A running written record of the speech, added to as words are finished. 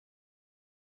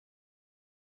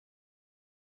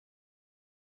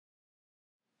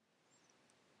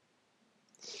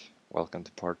Welcome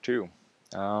to part 2.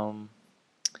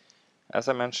 As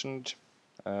I mentioned,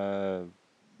 I'm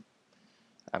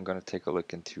going to take a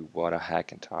look into what a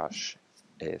Hackintosh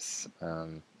is.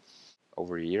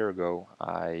 Over a year ago,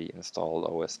 I installed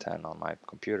OS 10 on my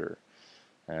computer,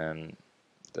 and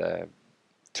the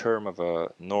term of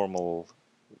a normal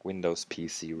Windows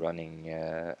PC running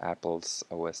Apple's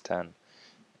OS 10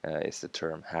 is the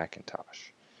term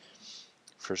Hackintosh.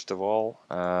 First of all,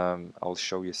 I'll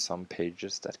show you some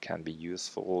pages that can be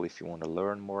useful if you want to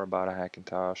learn more about a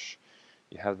Hackintosh.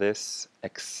 You have this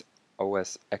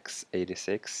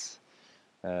OSx86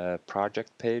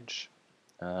 project page.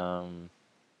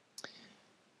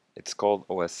 It's called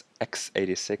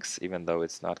OSx86 even though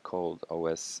it's not called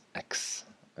OSx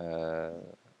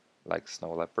like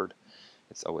Snow Leopard.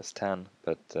 It's OS 10,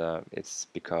 but it's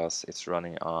because it's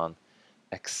running on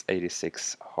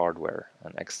x86 hardware,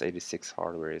 and x86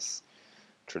 hardware is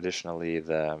traditionally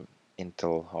the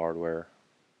Intel hardware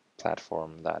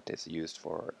platform that is used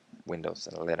for Windows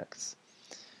and Linux.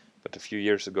 But a few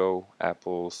years ago,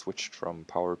 Apple switched from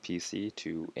PowerPC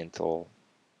to Intel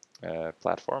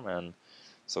platform, and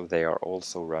so they are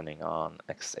also running on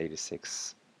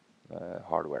x86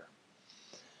 hardware.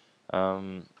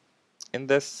 In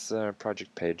this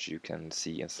project page, you can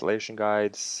see installation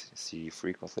guides, see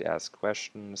frequently asked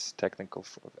questions, technical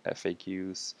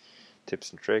FAQs,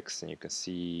 tips and tricks, and you can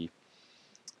see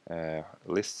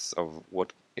lists of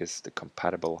what is the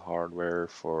compatible hardware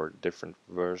for different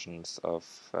versions of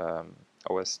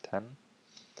OS 10.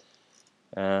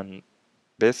 And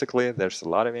basically, there's a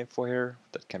lot of info here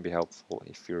that can be helpful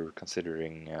if you're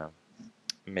considering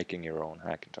making your own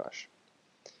Hackintosh.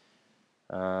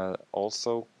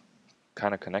 Also,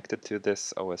 kind of connected to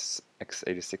this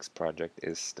OSx86 project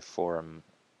is the forum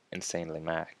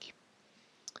InsanelyMac.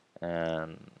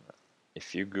 And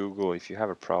if you have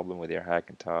a problem with your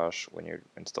Hackintosh when you're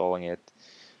installing it,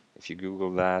 if you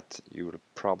Google that, you would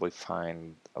probably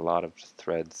find a lot of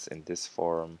threads in this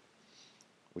forum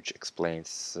which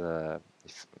explains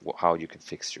how you can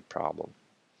fix your problem.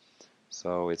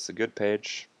 So it's a good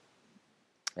page,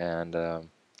 and I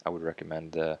would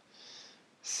recommend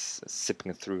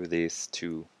sipping through these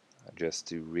two just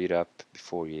to read up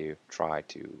before you try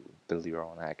to build your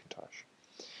own Hackintosh.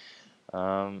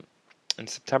 In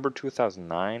September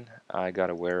 2009, I got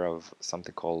aware of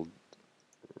something called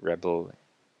Rebel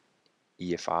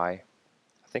EFI. I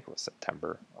think it was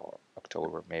September or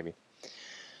October, maybe.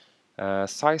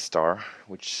 SciStar,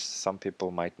 which some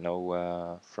people might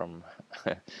know from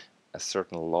a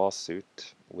certain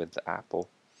lawsuit with Apple,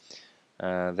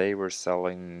 they were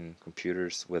selling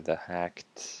computers with a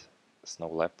hacked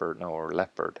Leopard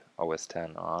OS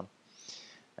 10 on,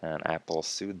 and Apple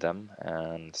sued them,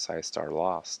 and SciStar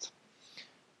lost.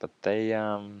 But they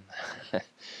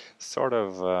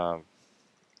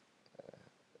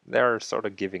they're sort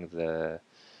of giving the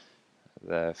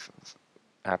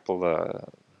Apple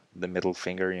the middle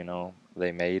finger, you know.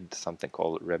 They made something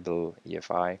called Rebel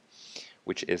EFI,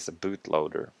 which is a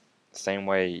bootloader. Same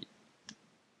way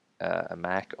a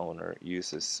Mac owner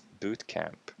uses Boot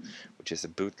Camp, which is a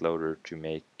bootloader to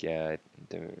make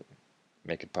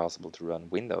it possible to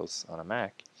run Windows on a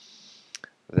Mac.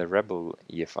 The Rebel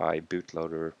EFI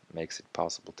bootloader makes it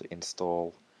possible to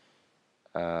install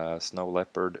Snow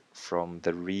Leopard from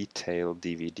the retail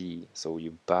DVD. So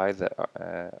you buy the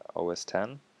OS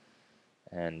 10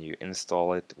 and you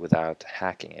install it without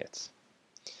hacking it.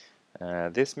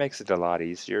 This makes it a lot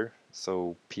easier,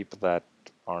 so people that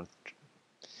aren't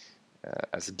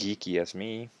as geeky as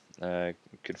me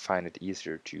could find it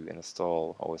easier to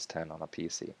install OS 10 on a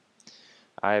PC.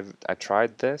 I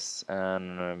tried this,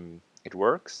 and it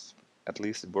works. At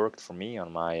least it worked for me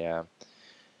on my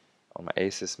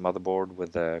Asus motherboard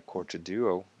with the Core 2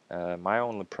 Duo. My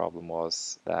only problem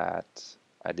was that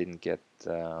I didn't get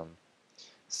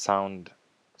sound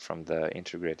from the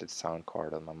integrated sound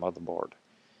card on my motherboard,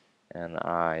 and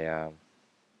I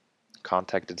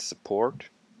contacted support.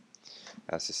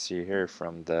 As you see here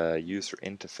from the user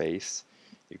interface,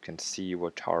 you can see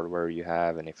what hardware you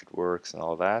have and if it works and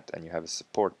all that, and you have a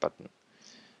support button.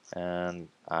 And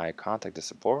I contacted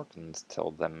support and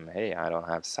told them, hey, I don't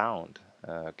have sound,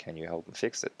 can you help me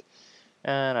fix it?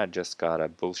 And I just got a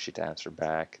bullshit answer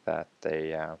back that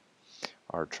they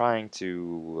are trying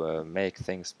to make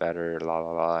things better, la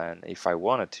la la, and if I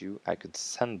wanted to, I could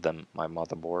send them my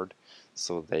motherboard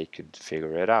so they could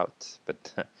figure it out,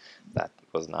 but that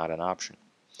was not an option.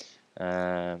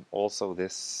 Also,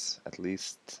 this, at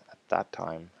least at that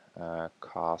time,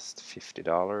 cost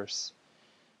 $50,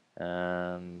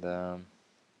 and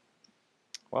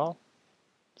well,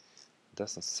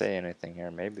 doesn't say anything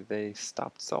here. Maybe they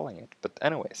stopped selling it. But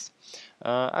anyways,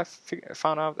 I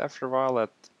found out after a while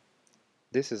that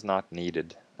this is not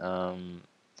needed.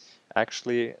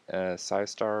 Actually,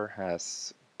 SciStar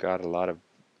has got a lot of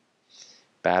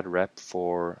bad rep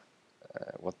for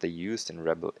what they used in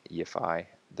Rebel EFI.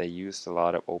 They used a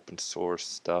lot of open source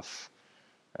stuff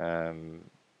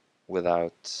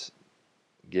without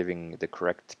giving the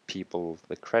correct people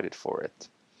the credit for it.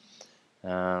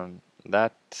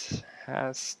 That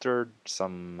has stirred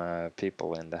some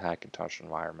people in the Hackintosh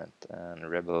environment, and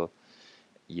Rebel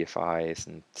EFI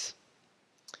isn't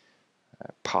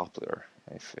popular,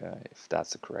 if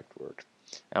that's the correct word.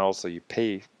 And also, you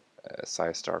pay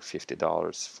SciStar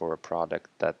 $50 for a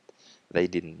product that they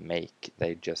didn't make.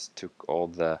 They just took all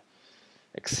the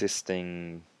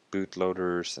existing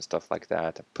bootloaders and stuff like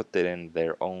that and put it in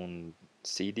their own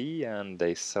CD, and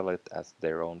they sell it as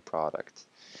their own product.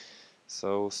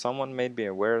 So someone made me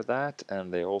aware of that,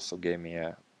 and they also gave me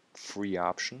a free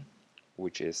option,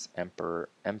 which is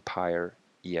Empire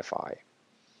EFI.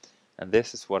 And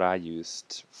this is what I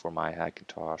used for my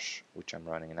Hackintosh, which I'm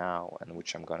running now, and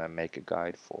which I'm gonna make a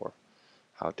guide for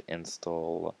how to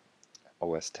install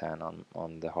OS X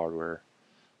on the hardware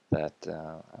that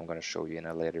I'm gonna show you in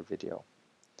a later video.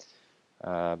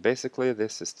 Basically,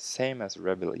 this is the same as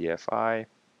Rebel EFI.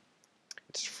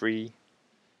 It's free,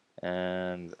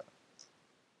 and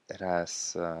it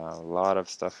has a lot of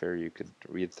stuff here you could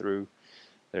read through.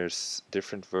 There's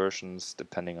different versions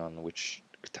depending on which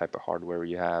type of hardware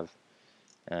you have,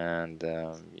 and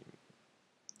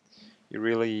you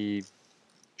really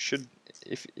should,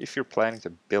 if you're planning to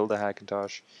build a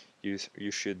Hackintosh,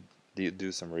 you should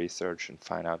do some research and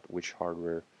find out which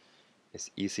hardware is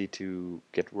easy to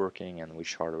get working and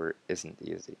which hardware isn't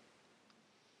easy.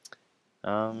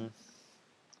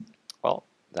 Well,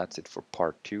 that's it for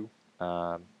part 2.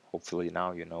 Hopefully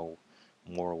now you know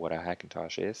more what a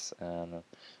Hackintosh is, and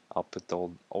I'll put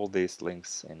all these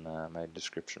links in my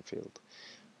description field.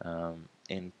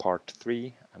 In part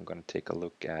 3, I'm going to take a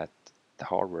look at the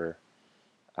hardware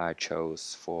I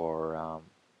chose for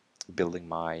building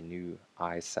my new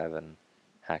i7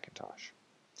 Hackintosh.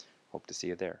 Hope to see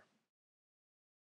you there.